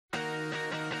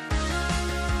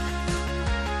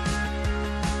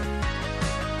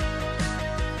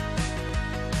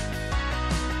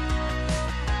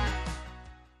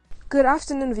Good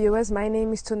afternoon, viewers. My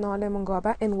name is Tunohole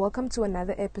Mungoba, and welcome to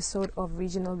another episode of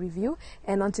Regional Review.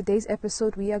 And on today's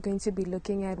episode, we are going to be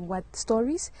looking at what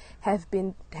stories have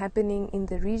been happening in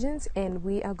the regions, and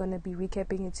we are going to be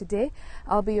recapping it today.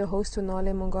 I'll be your host, Tunohole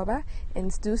Mungoba,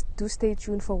 and do stay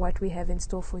tuned for what we have in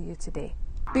store for you today.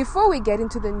 Before we get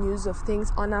into the news of things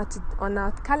on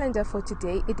our calendar for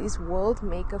today, it is World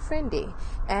Make a Friend Day.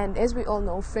 And as we all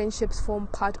know, friendships form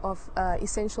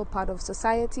essential part of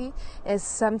society, as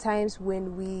sometimes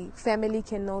when family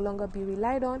can no longer be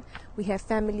relied on, we have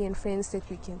family and friends that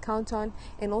we can count on,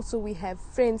 and also we have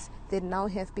friends that now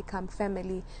have become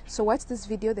family. So watch this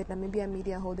video that Namibia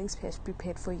Media Holdings has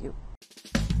prepared for you.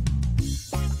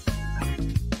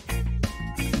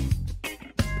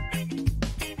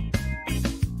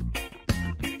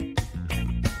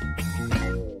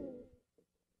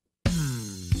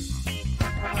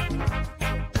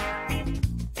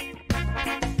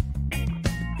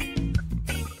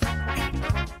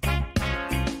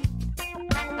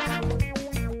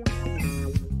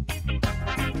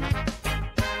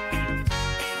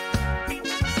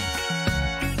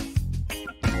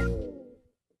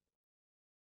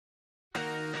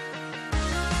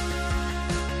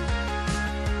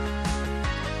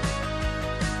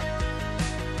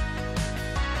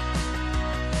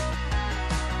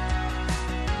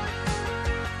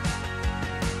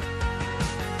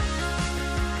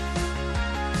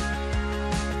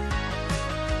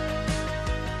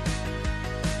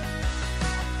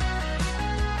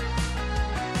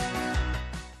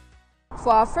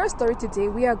 For our first story today,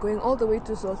 we are going all the way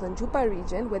to Southern Juba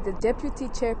region, where the Deputy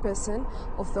Chairperson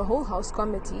of the Whole House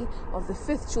Committee of the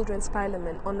 5th Children's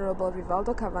Parliament, Honorable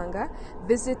Rivaldo Kavanga,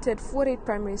 visited 48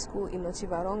 Primary School in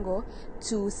Otjiwarongo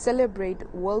to celebrate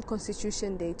World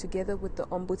Constitution Day together with the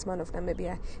Ombudsman of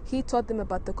Namibia. He taught them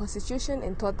about the Constitution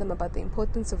and taught them about the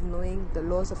importance of knowing the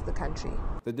laws of the country.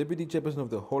 The Deputy Chairperson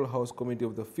of the Whole House Committee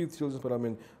of the 5th Children's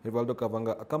Parliament, Rivaldo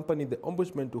Kavanga, accompanied the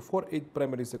Ombudsman to 48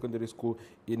 Primary Secondary School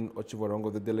in Otjiwarongo.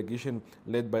 The delegation,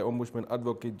 led by Ombudsman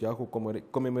Advocate Jahu,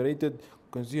 commemorated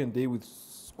Constitution Day with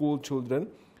school children,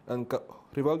 and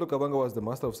Rivaldo Kavanga was the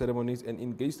master of ceremonies and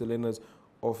engaged the learners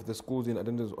of the schools in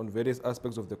attendance on various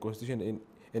aspects of the Constitution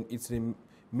and its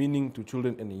meaning to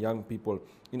children and young people.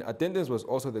 In attendance was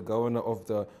also the governor of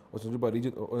the Otjiwarongo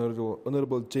region,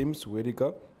 Honorable James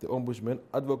Werika, the Ombudsman,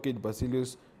 Advocate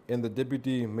Basilius, and the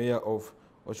Deputy Mayor of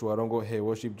Otjiwarongo, Her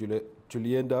Worship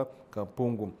Julienda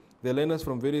Kapungu. The learners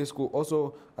from various schools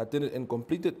also attended and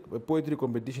completed a poetry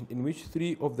competition in which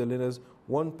 3 of the learners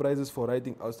won prizes for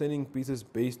writing outstanding pieces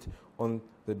based on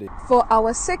the day. For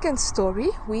our second story,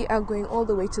 we are going all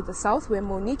the way to the south, where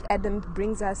Monique Adams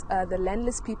brings us the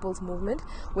Landless People's Movement,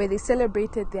 where they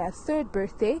celebrated their 3rd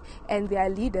birthday, and their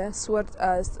leader,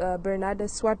 Bernarda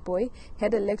Swartboy,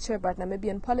 had a lecture about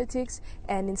Namibian politics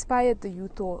and inspired the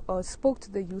youth or spoke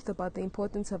to the youth about the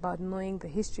importance about knowing the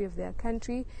history of their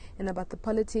country and about the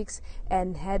politics,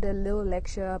 and had a little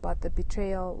lecture about the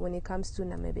betrayal when it comes to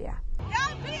Namibia.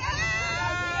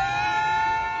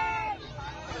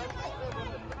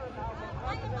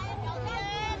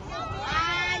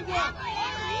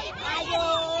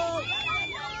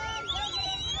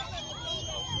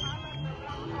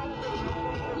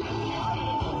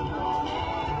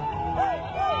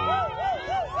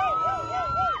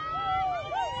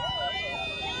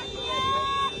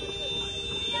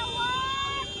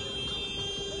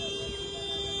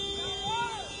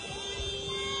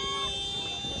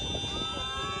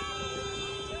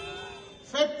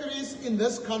 Factories in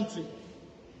this country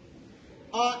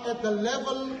are at the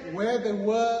level where they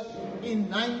were in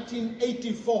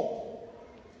 1984.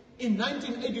 In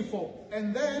 1984.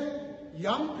 And then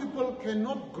young people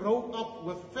cannot grow up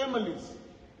with families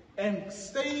and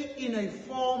stay in a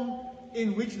form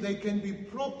in which they can be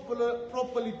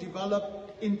properly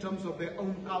developed in terms of their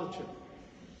own culture.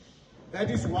 That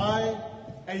is why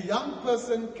a young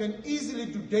person can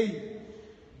easily today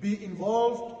be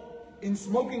involved in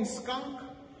smoking skunk,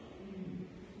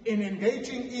 in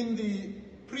engaging in the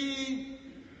pre-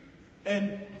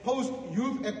 and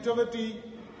post-youth activity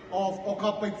of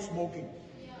oka pipe smoking.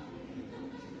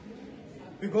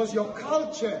 Because your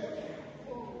culture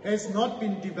has not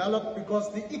been developed,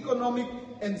 because the economic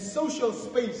and social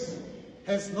space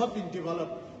has not been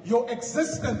developed. Your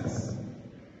existence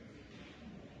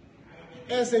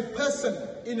as a person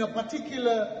in a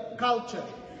particular culture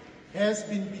has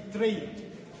been betrayed,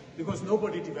 because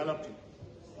nobody developed it.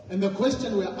 And the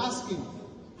question we're asking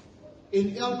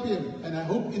in LPM, and I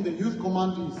hope in the youth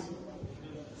command, is,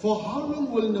 for how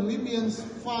long will Namibians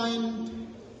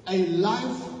find a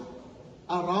life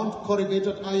around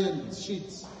corrugated iron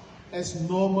sheets as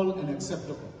normal and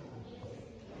acceptable?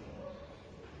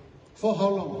 For how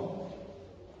long?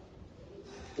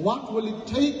 What will it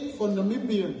take for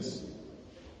Namibians,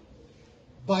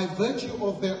 by virtue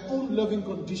of their own living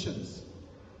conditions,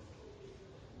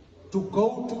 to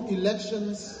go to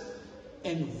elections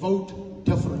and vote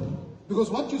differently? Because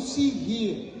what you see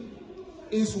here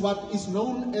is what is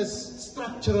known as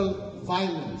structural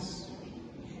violence.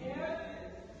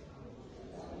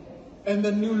 And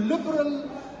the new liberal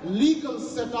legal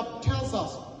setup tells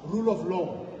us rule of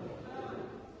law.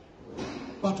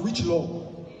 But which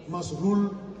law must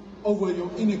rule over your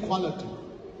inequality,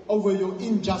 over your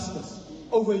injustice,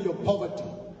 over your poverty?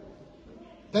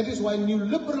 That is why new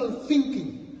liberal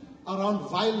thinking around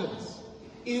violence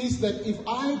is that if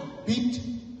I beat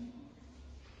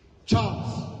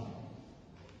Charles,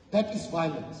 that is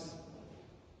violence.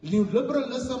 New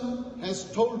liberalism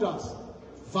has told us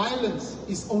violence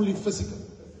is only physical.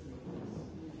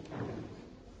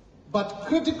 But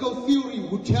critical theory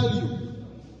would tell you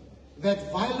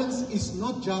that violence is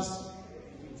not just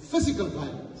physical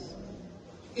violence.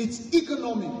 It's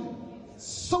economic,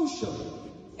 social,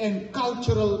 and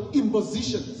cultural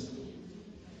impositions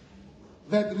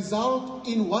that result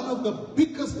in one of the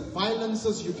biggest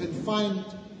violences you can find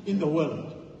in the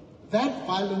world. That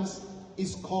violence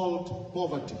is called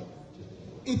poverty.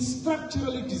 It's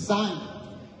structurally designed.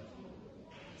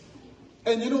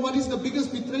 And you know what is the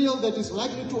biggest betrayal that is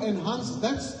likely to enhance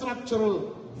that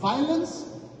structural violence?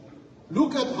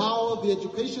 Look at how the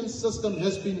education system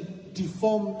has been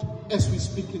deformed as we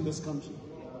speak in this country.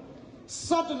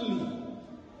 Suddenly,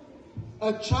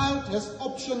 a child has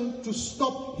option to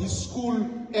stop his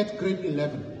school at grade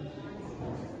 11.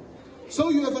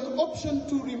 So you have an option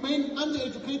to remain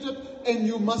undereducated and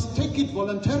you must take it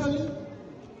voluntarily.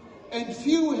 And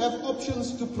few have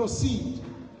options to proceed.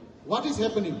 What is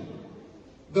happening?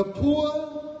 The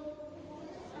poor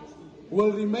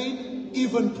will remain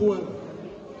even poorer.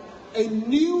 A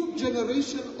new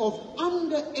generation of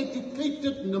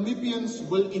undereducated Namibians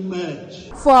will emerge.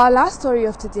 For our last story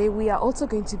of today, we are also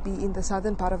going to be in the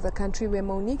southern part of the country, where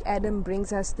Monique Adam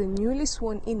brings us the newly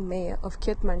sworn-in mayor of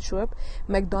Keetmanshoop,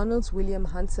 McDonald's William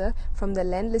Hunter, from the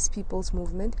Landless People's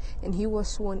Movement, and he was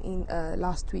sworn in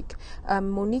last week.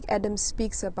 Monique Adam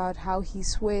speaks about how he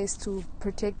swears to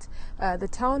protect the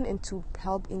town and to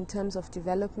help in terms of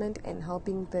development and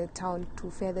helping the town to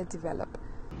further develop.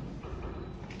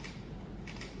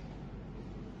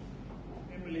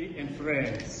 And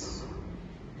friends,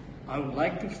 I would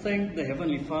like to thank the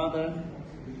Heavenly Father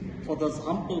for this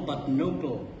humble but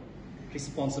noble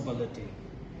responsibility.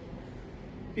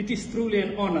 It is truly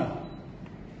an honor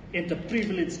and a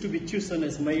privilege to be chosen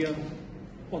as mayor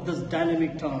of this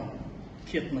dynamic town,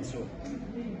 Keetmanshoop.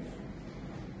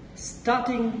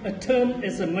 Starting a term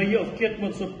as a mayor of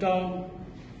Keetmanshoop town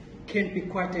can be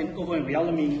quite an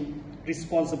overwhelming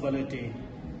responsibility,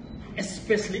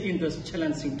 especially in these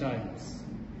challenging times.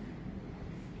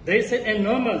 There is an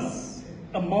enormous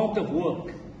amount of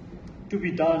work to be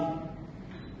done,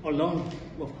 along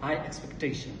with high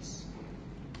expectations.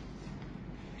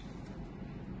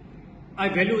 I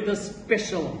value the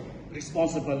special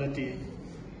responsibility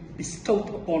bestowed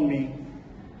upon me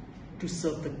to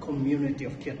serve the community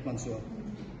of Keetmanshoop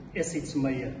as its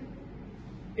mayor,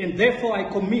 and therefore I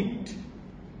commit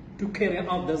to carry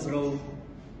out this role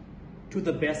to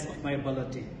the best of my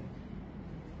ability.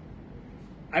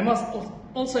 I must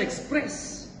also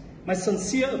express my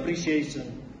sincere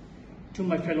appreciation to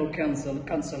my fellow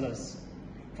councillors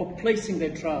for placing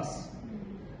their trust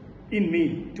in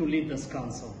me to lead this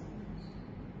council.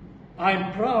 I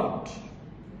am proud,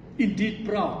 indeed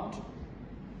proud,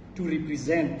 to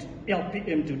represent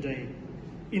LPM today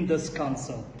in this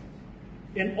council,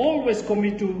 and always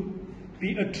commit to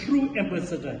be a true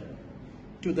ambassador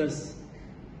to this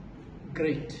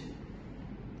great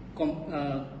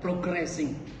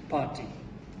progressing party.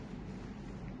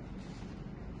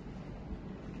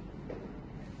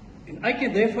 And I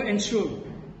can therefore ensure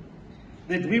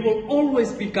that we will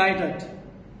always be guided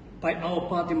by our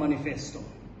party manifesto.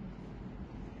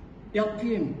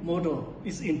 LPM motto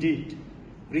is indeed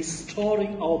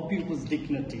restoring our people's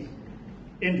dignity,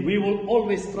 and we will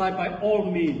always try by all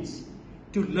means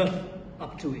to live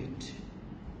up to it.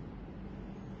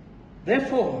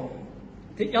 Therefore,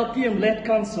 the LPM-led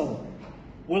Council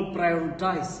will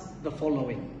prioritize the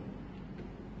following: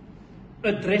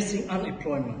 addressing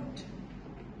unemployment,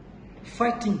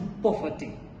 fighting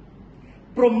poverty,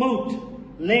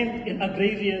 promote land and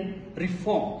agrarian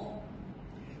reform,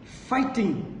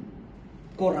 fighting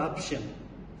corruption,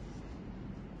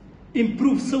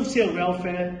 improve social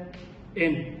welfare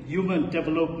and human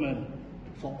development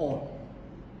for all.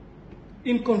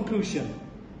 In conclusion,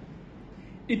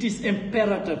 it is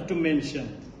imperative to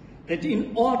mention that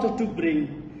in order to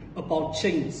bring about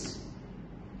change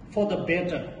for the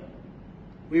better,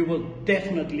 we will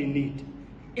definitely need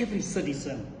every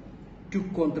citizen to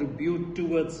contribute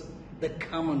towards the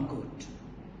common good.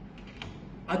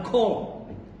 I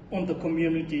call on the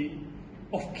community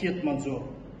of Keetmanshoop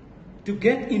to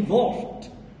get involved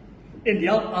and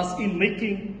help us in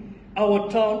making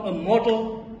our town a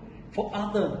model for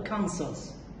other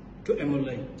councils to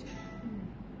emulate.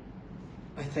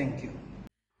 I thank you.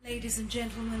 Ladies and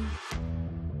gentlemen.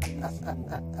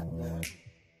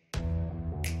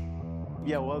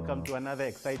 Yeah, welcome to another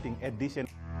exciting edition.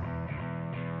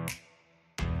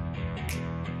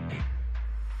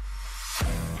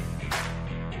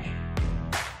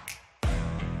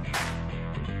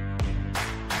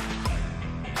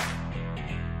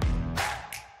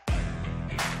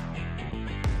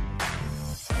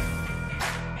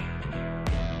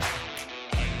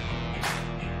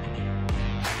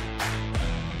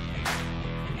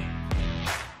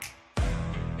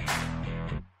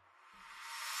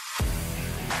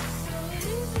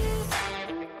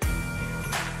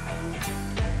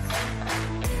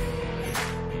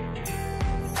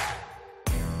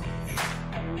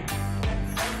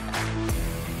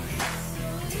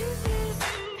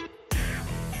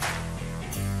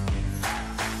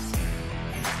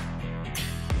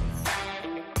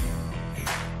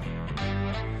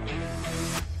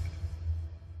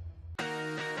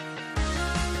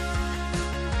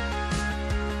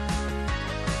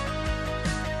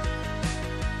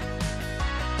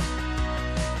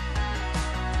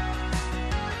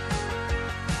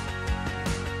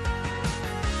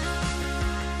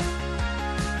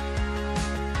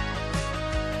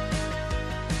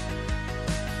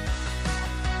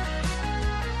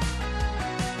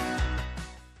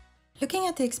 Looking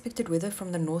at the expected weather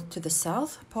from the north to the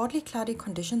south, partly cloudy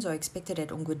conditions are expected at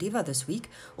Ongwediva this week,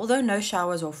 although no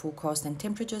showers are forecast and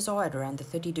temperatures are at around the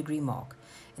 30-degree mark.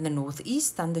 In the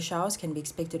northeast, thunder showers can be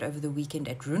expected over the weekend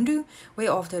at Rundu,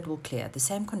 whereafter it will clear. The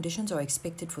same conditions are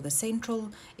expected for the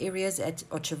central areas at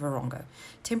Otjiwarongo.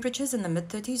 Temperatures in the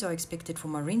mid-30s are expected for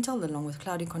Mariental along with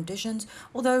cloudy conditions,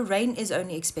 although rain is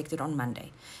only expected on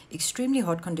Monday. Extremely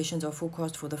hot conditions are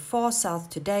forecast for the far south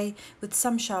today, with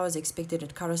some showers expected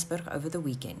at Karasburg over the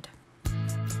weekend.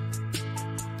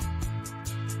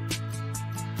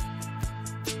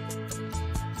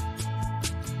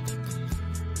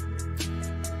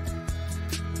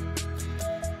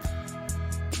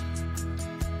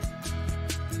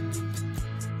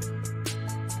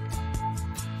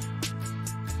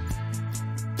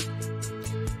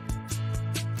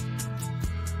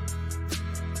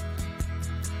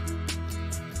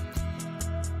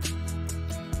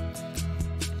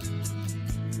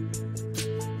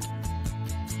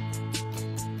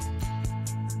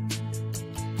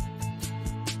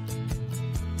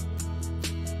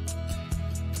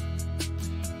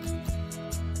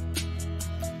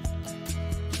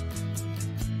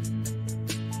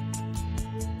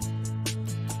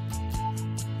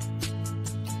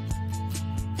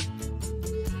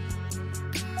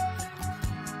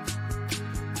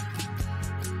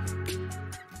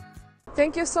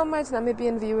 Thank you so much,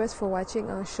 Namibian viewers, for watching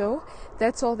our show.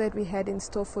 That's all that we had in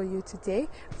store for you today.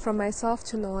 From myself,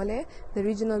 Tunohole, the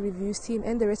regional reviews team,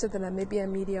 and the rest of the Namibia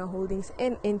Media Holdings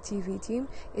and NTV team,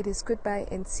 it is goodbye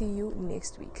and see you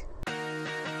next week.